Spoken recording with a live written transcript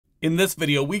In this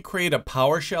video, we create a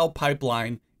PowerShell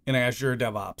pipeline in Azure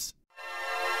DevOps.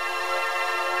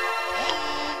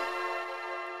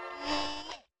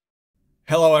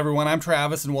 Hello everyone, I'm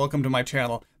Travis and welcome to my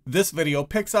channel. This video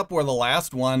picks up where the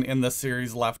last one in this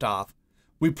series left off.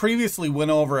 We previously went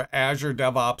over Azure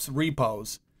DevOps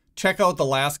Repos. Check out the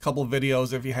last couple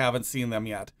videos if you haven't seen them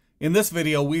yet. In this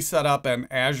video, we set up an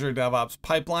Azure DevOps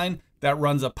pipeline that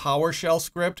runs a PowerShell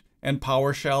script and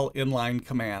PowerShell inline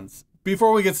commands.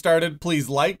 Before we get started, please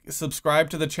like,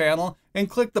 subscribe to the channel, and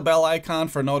click the bell icon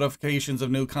for notifications of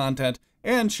new content,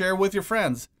 and share with your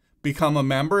friends. Become a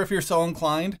member if you're so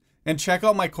inclined, and check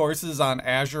out my courses on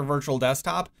Azure Virtual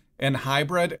Desktop and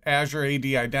hybrid Azure AD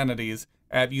identities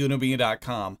at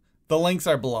udemy.com. The links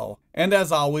are below. And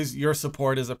as always, your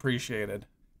support is appreciated.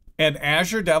 An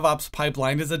Azure DevOps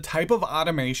pipeline is a type of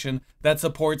automation that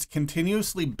supports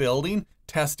continuously building,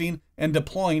 testing, and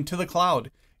deploying to the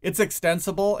cloud. It's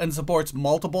extensible and supports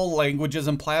multiple languages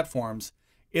and platforms.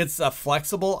 It's a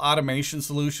flexible automation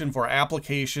solution for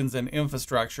applications and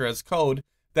infrastructure as code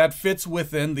that fits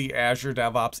within the Azure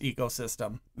DevOps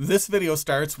ecosystem. This video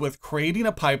starts with creating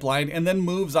a pipeline and then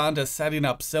moves on to setting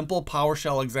up simple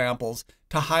PowerShell examples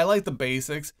to highlight the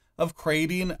basics of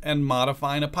creating and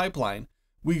modifying a pipeline.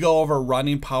 We go over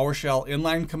running PowerShell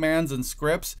inline commands and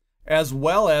scripts, as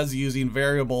well as using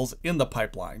variables in the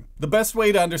pipeline. The best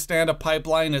way to understand a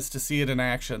pipeline is to see it in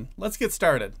action. Let's get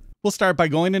started. We'll start by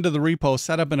going into the repo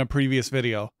set up in a previous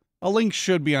video. A link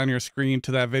should be on your screen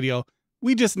to that video.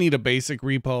 We just need a basic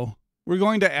repo. We're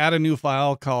going to add a new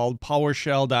file called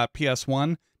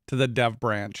PowerShell.ps1 to the dev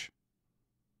branch.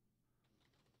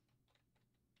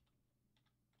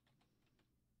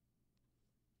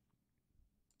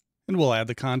 And we'll add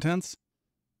the contents.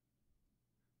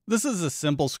 This is a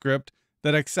simple script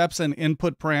that accepts an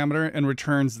input parameter and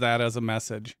returns that as a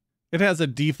message. It has a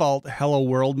default hello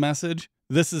world message.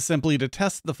 This is simply to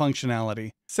test the functionality.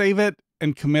 Save it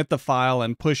and commit the file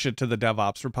and push it to the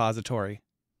DevOps repository.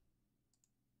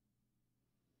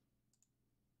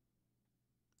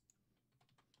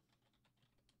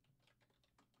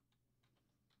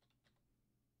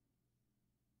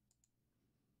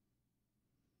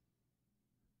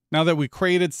 Now that we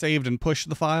created, saved, and pushed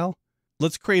the file,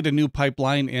 let's create a new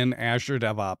pipeline in Azure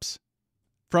DevOps.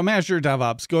 From Azure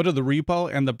DevOps, go to the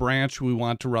repo and the branch we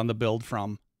want to run the build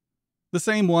from. The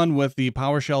same one with the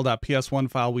PowerShell.ps1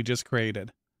 file we just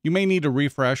created. You may need to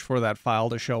refresh for that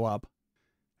file to show up.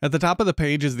 At the top of the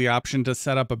page is the option to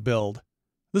set up a build.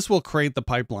 This will create the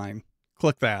pipeline.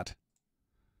 Click that.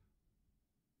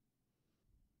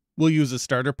 We'll use a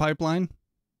starter pipeline.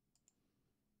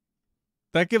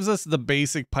 That gives us the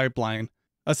basic pipeline,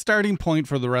 a starting point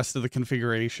for the rest of the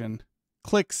configuration.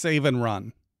 Click Save and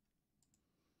Run.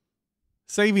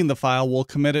 Saving the file will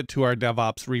commit it to our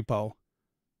DevOps repo.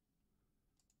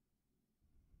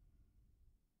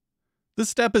 This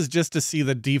step is just to see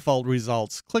the default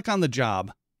results. Click on the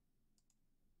job.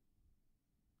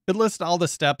 It lists all the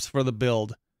steps for the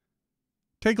build.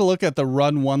 Take a look at the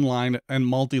run one-line and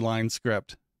multi-line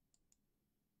script.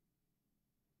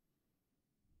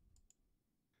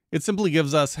 It simply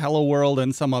gives us hello world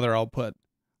and some other output.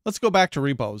 Let's go back to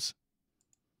repos.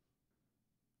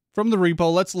 From the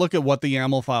repo, let's look at what the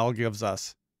YAML file gives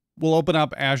us. We'll open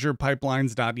up Azure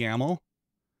Pipelines.yaml.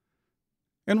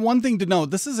 And one thing to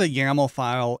note, this is a YAML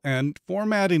file and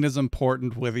formatting is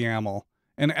important with YAML.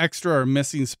 An extra or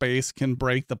missing space can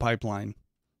break the pipeline.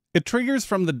 It triggers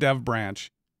from the dev branch.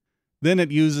 Then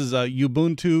it uses a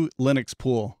Ubuntu Linux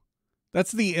pool.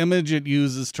 That's the image it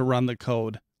uses to run the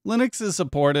code. Linux is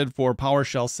supported for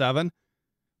PowerShell 7.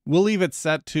 We'll leave it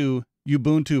set to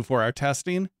Ubuntu for our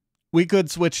testing. We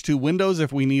could switch to Windows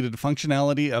if we needed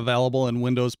functionality available in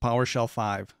Windows PowerShell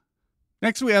 5.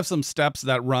 Next, we have some steps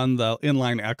that run the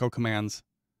inline echo commands.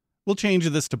 We'll change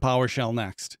this to PowerShell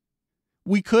next.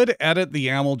 We could edit the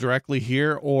YAML directly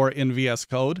here or in VS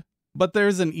Code, but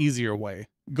there's an easier way.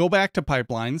 Go back to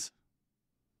Pipelines.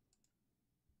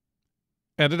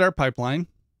 Edit our pipeline.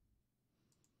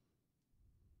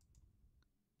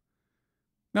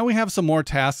 Now we have some more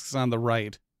tasks on the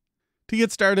right. To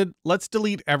get started, let's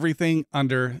delete everything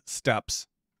under Steps.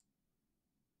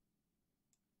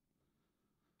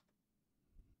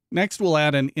 Next, we'll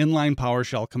add an inline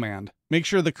PowerShell command. Make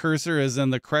sure the cursor is in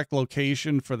the correct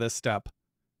location for this step.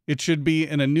 It should be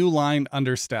in a new line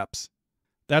under Steps.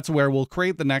 That's where we'll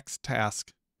create the next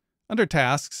task. Under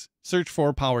Tasks, search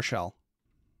for PowerShell.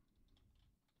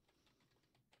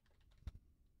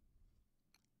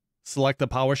 Select the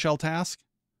PowerShell task.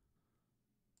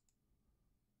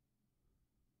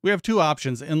 We have two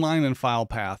options, inline and file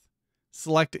path.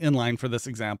 Select inline for this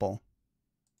example.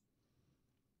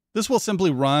 This will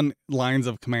simply run lines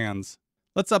of commands.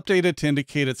 Let's update it to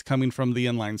indicate it's coming from the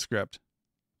inline script.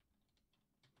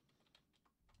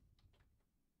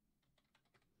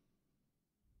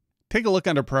 Take a look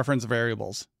under Preference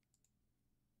Variables.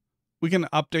 We can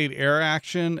update error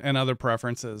action and other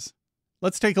preferences.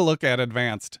 Let's take a look at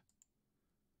Advanced.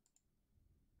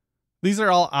 These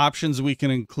are all options we can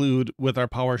include with our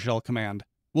PowerShell command.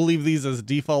 We'll leave these as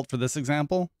default for this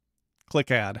example.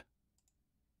 Click Add.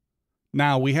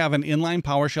 Now we have an inline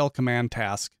PowerShell command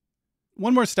task.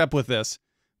 One more step with this.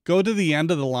 Go to the end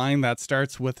of the line that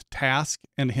starts with task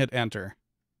and hit enter.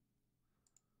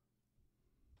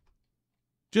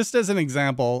 Just as an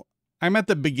example, I'm at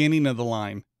the beginning of the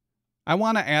line. I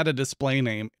want to add a display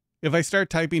name. If I start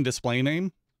typing display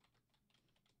name,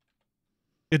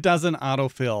 it doesn't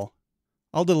autofill.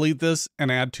 I'll delete this and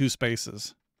add 2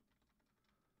 spaces.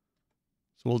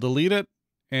 So we'll delete it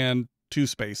and 2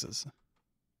 spaces.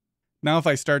 Now if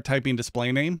I start typing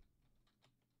display name,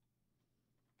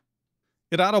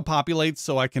 it auto-populates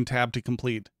so I can tab to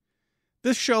complete.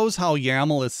 This shows how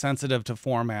YAML is sensitive to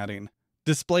formatting.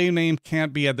 Display name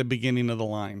can't be at the beginning of the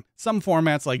line. Some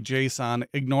formats like JSON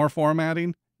ignore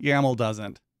formatting, YAML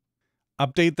doesn't.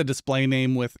 Update the display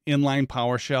name with inline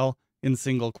PowerShell in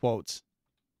single quotes.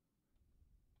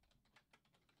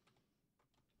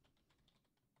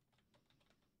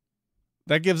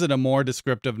 That gives it a more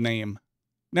descriptive name.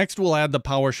 Next, we'll add the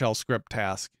PowerShell Script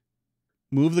task.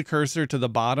 Move the cursor to the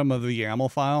bottom of the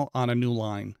YAML file on a new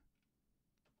line.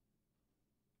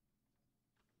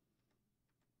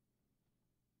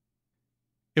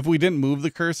 If we didn't move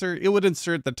the cursor, it would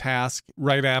insert the task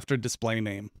right after display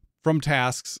name. From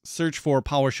tasks, search for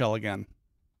PowerShell again.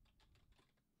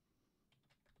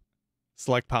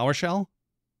 Select PowerShell.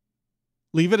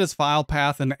 Leave it as file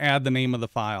path and add the name of the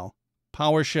file,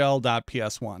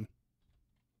 PowerShell.ps1.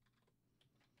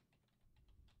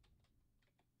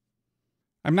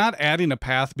 I'm not adding a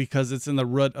path because it's in the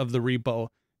root of the repo.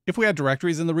 If we had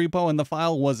directories in the repo and the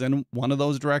file was in one of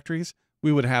those directories,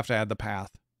 we would have to add the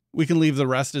path. We can leave the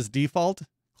rest as default.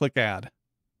 Click Add.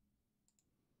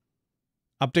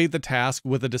 Update the task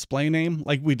with a display name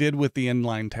like we did with the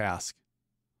inline task.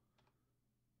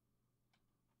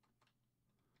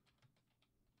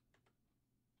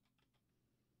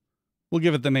 We'll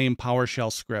give it the name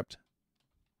PowerShell Script.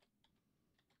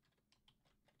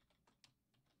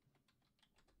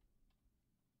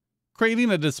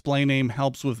 Creating a display name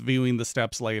helps with viewing the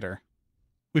steps later.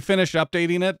 We finished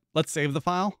updating it. Let's save the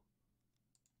file.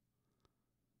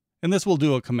 And this will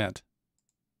do a commit.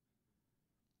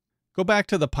 Go back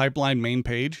to the pipeline main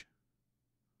page.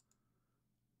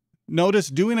 Notice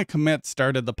doing a commit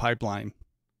started the pipeline.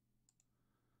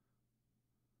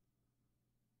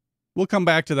 We'll come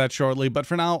back to that shortly, but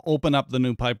for now, open up the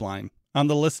new pipeline. On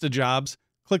the list of jobs,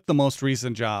 click the most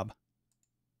recent job.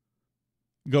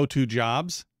 Go to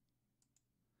Jobs.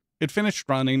 It finished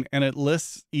running and it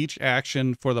lists each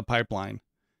action for the pipeline.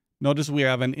 Notice we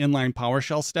have an inline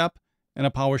PowerShell step and a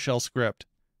PowerShell script.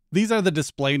 These are the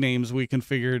display names we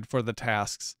configured for the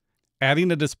tasks.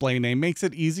 Adding a display name makes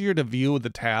it easier to view the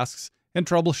tasks and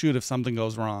troubleshoot if something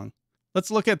goes wrong. Let's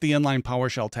look at the inline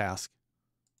PowerShell task.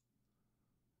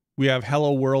 We have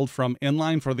Hello World from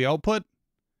inline for the output.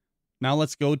 Now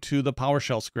let's go to the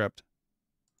PowerShell script.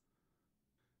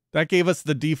 That gave us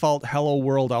the default Hello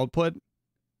World output.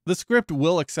 The script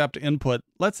will accept input.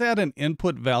 Let's add an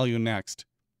input value next.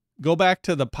 Go back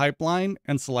to the pipeline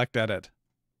and select Edit.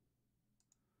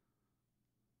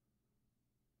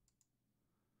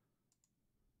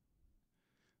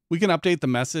 We can update the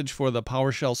message for the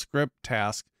PowerShell script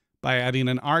task by adding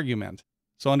an argument.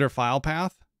 So under File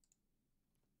Path,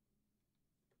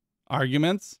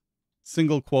 Arguments,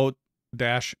 single quote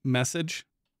dash message,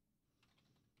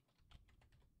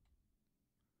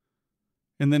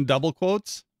 and then double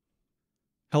quotes,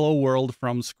 Hello World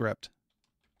from script.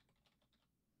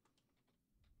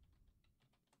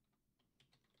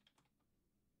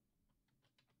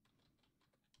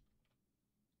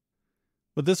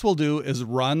 What this will do is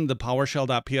run the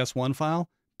PowerShell.ps1 file,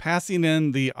 passing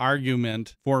in the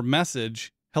argument for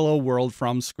message, Hello World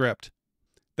from script.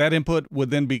 That input would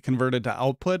then be converted to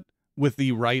output with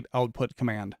the write output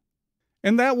command.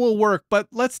 And that will work, but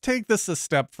let's take this a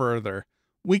step further.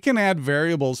 We can add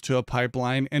variables to a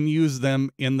pipeline and use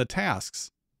them in the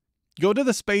tasks. Go to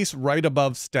the space right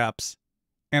above steps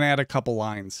and add a couple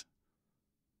lines.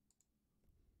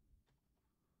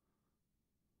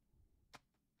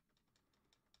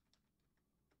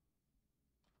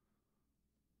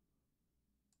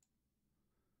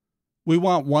 We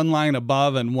want one line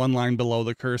above and one line below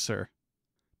the cursor.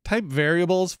 Type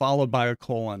variables followed by a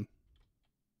colon.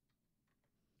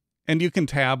 and you can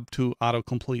tab to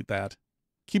autocomplete that.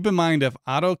 Keep in mind, if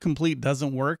autocomplete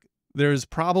doesn't work, there's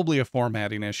probably a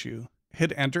formatting issue.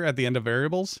 Hit enter at the end of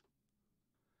variables,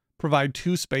 provide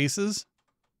 2 spaces,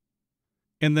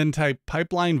 and then type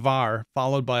pipeline var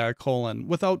followed by a colon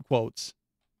without quotes.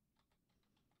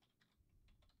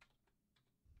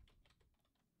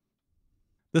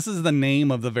 This is the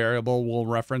name of the variable we'll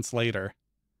reference later.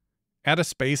 Add a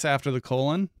space after the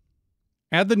colon.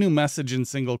 Add the new message in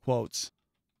single quotes.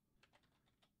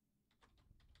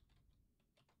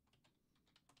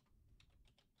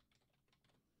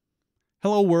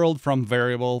 Hello world from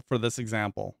variable for this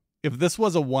example. If this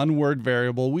was a one-word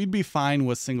variable, we'd be fine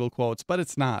with single quotes, but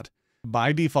it's not.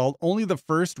 By default, only the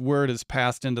first word is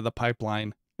passed into the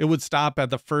pipeline. It would stop at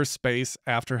the first space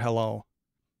after hello.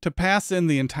 To pass in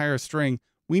the entire string,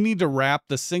 we need to wrap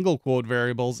the single quote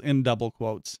variables in double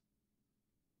quotes.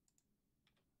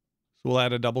 So we'll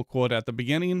add a double quote at the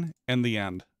beginning and the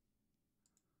end.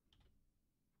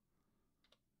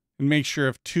 And make sure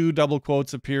if 2 double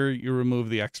quotes appear, you remove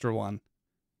the extra one.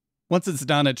 Once it's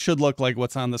done, it should look like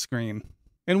what's on the screen.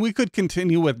 And we could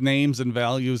continue with names and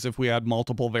values if we had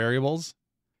multiple variables.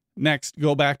 Next,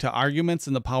 go back to arguments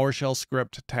in the PowerShell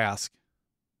Script task.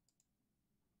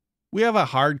 We have a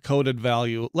hard-coded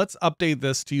value. Let's update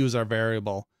this to use our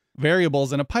variable.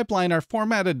 Variables in a pipeline are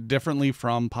formatted differently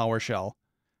from PowerShell.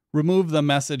 Remove the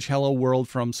message hello world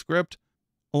from script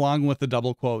along with the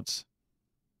double quotes.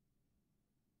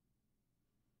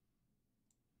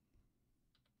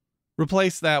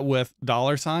 Replace that with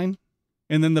 $,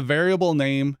 and then the variable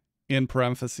name in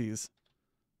parentheses.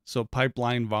 So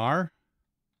pipeline var.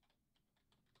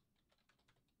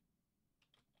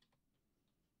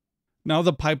 Now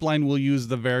the pipeline will use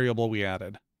the variable we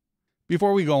added.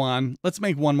 Before we go on, let's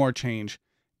make one more change.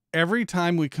 Every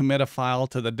time we commit a file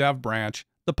to the dev branch,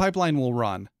 the pipeline will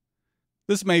run.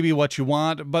 This may be what you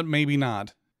want, but maybe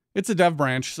not. It's a dev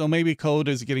branch, so maybe code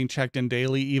is getting checked in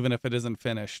daily even if it isn't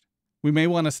finished. We may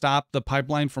want to stop the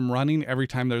pipeline from running every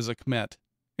time there's a commit,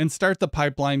 and start the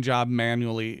pipeline job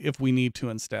manually if we need to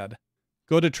instead.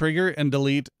 Go to trigger and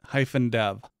delete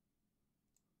 -dev.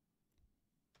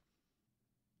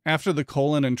 After the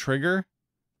colon and trigger,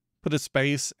 put a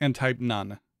space and type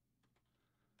none.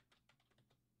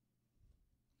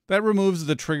 That removes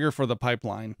the trigger for the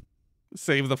pipeline.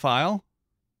 Save the file.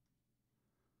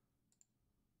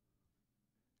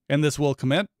 And this will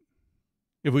commit.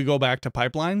 If we go back to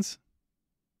pipelines,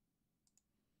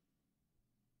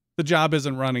 the job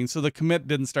isn't running, so the commit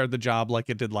didn't start the job like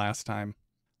it did last time.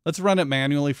 Let's run it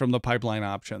manually from the pipeline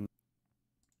option.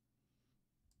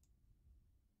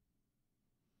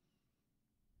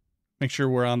 Make sure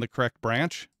we're on the correct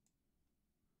branch,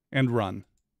 and run.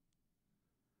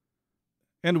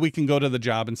 And we can go to the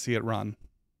job and see it run.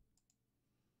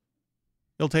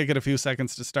 It'll take it a few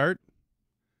seconds to start.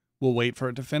 We'll wait for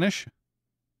it to finish.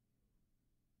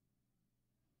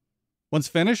 Once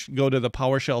finished, go to the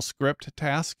PowerShell Script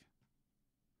task.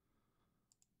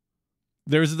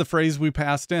 There's the phrase we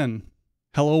passed in,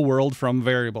 hello world from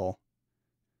variable.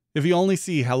 If you only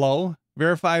see hello,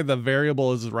 verify the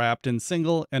variable is wrapped in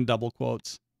single and double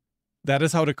quotes. That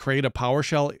is how to create a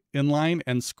PowerShell inline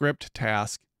and script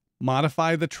task,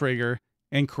 modify the trigger,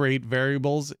 and create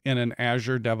variables in an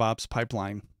Azure DevOps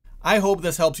pipeline. I hope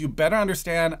this helps you better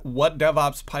understand what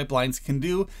DevOps pipelines can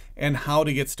do and how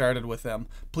to get started with them.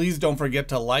 Please don't forget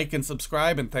to like and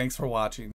subscribe, and thanks for watching.